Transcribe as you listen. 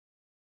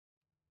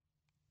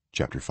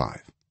chapter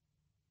 5.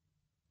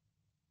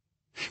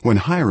 When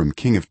Hiram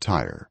king of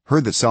Tyre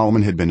heard that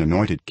Solomon had been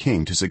anointed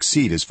king to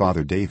succeed his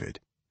father David,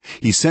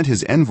 he sent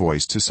his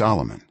envoys to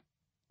Solomon,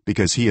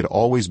 because he had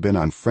always been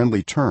on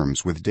friendly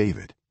terms with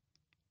David.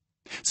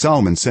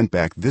 Solomon sent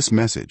back this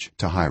message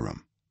to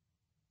Hiram: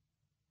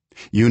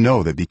 "You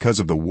know that because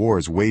of the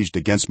wars waged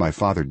against my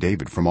father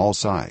David from all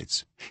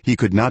sides, he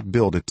could not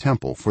build a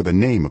temple for the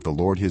name of the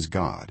Lord his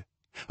God,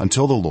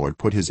 until the Lord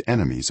put his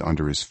enemies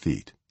under his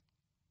feet.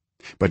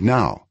 But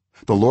now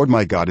the Lord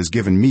my God has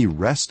given me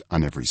rest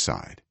on every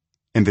side,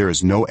 and there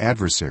is no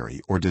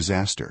adversary or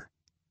disaster.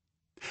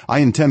 I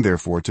intend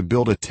therefore to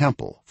build a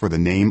temple for the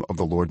name of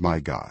the Lord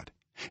my God,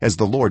 as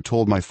the Lord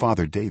told my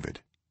father David,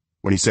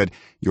 when he said,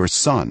 'Your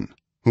son,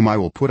 whom I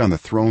will put on the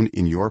throne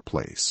in your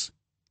place,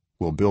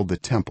 will build the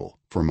temple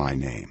for my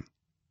name.'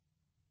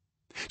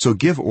 So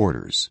give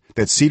orders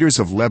that cedars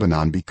of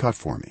Lebanon be cut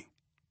for me.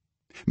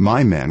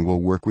 My men will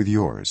work with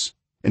yours,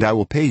 and I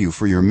will pay you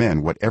for your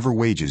men whatever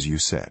wages you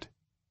set.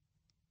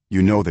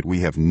 You know that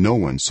we have no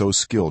one so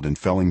skilled in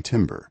felling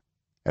timber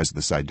as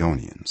the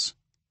Sidonians."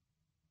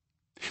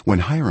 When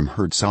Hiram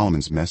heard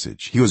Solomon's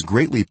message, he was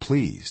greatly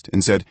pleased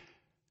and said,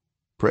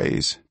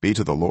 "Praise be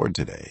to the Lord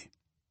today,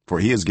 for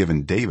he has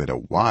given David a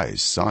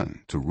wise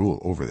son to rule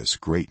over this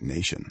great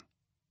nation."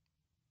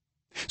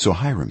 So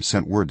Hiram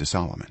sent word to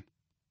Solomon: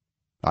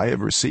 "I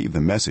have received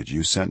the message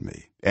you sent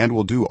me, and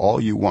will do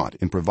all you want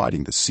in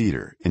providing the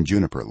cedar and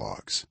juniper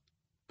logs.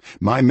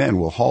 My men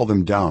will haul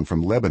them down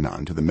from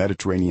Lebanon to the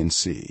Mediterranean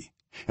Sea,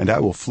 and I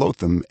will float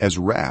them as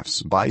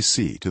rafts by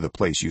sea to the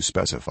place you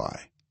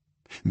specify.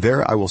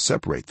 There I will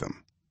separate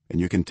them, and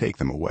you can take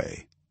them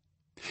away.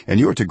 And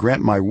you are to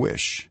grant my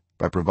wish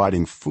by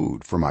providing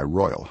food for my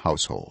royal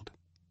household."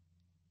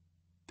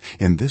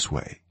 In this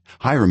way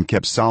Hiram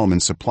kept Solomon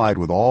supplied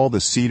with all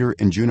the cedar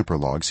and juniper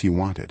logs he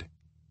wanted,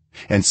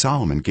 and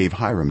Solomon gave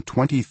Hiram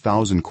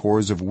 20,000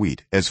 cores of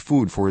wheat as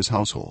food for his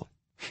household,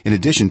 in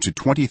addition to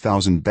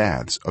 20,000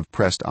 baths of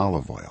pressed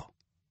olive oil.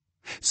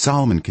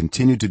 Solomon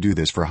continued to do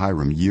this for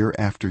Hiram year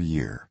after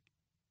year.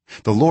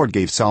 The Lord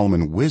gave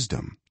Solomon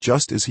wisdom,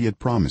 just as he had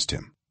promised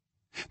him.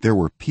 There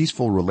were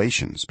peaceful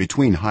relations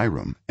between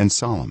Hiram and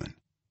Solomon,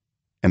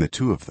 and the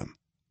two of them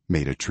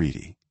made a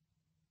treaty.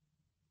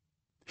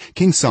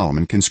 King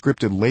Solomon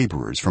conscripted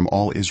laborers from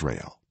all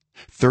Israel,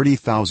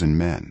 30,000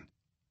 men.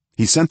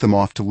 He sent them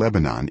off to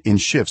Lebanon in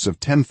shifts of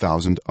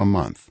 10,000 a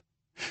month,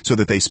 so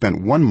that they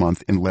spent 1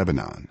 month in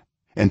Lebanon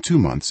and 2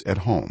 months at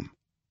home.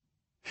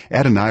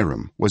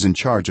 Adoniram was in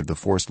charge of the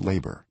forced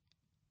labor.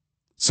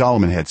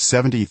 Solomon had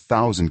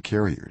 70,000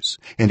 carriers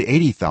and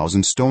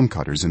 80,000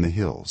 stonecutters in the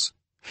hills,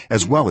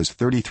 as well as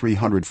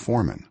 3,300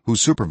 foremen who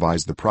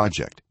supervised the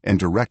project and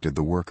directed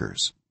the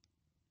workers.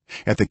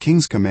 At the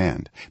king's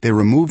command, they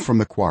removed from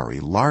the quarry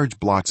large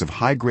blocks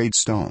of high-grade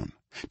stone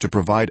to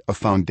provide a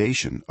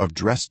foundation of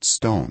dressed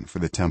stone for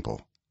the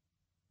temple.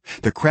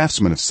 The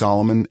craftsmen of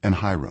Solomon and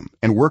Hiram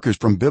and workers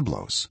from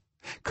Byblos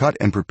cut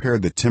and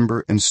prepared the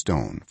timber and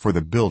stone for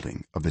the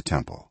building of the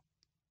temple.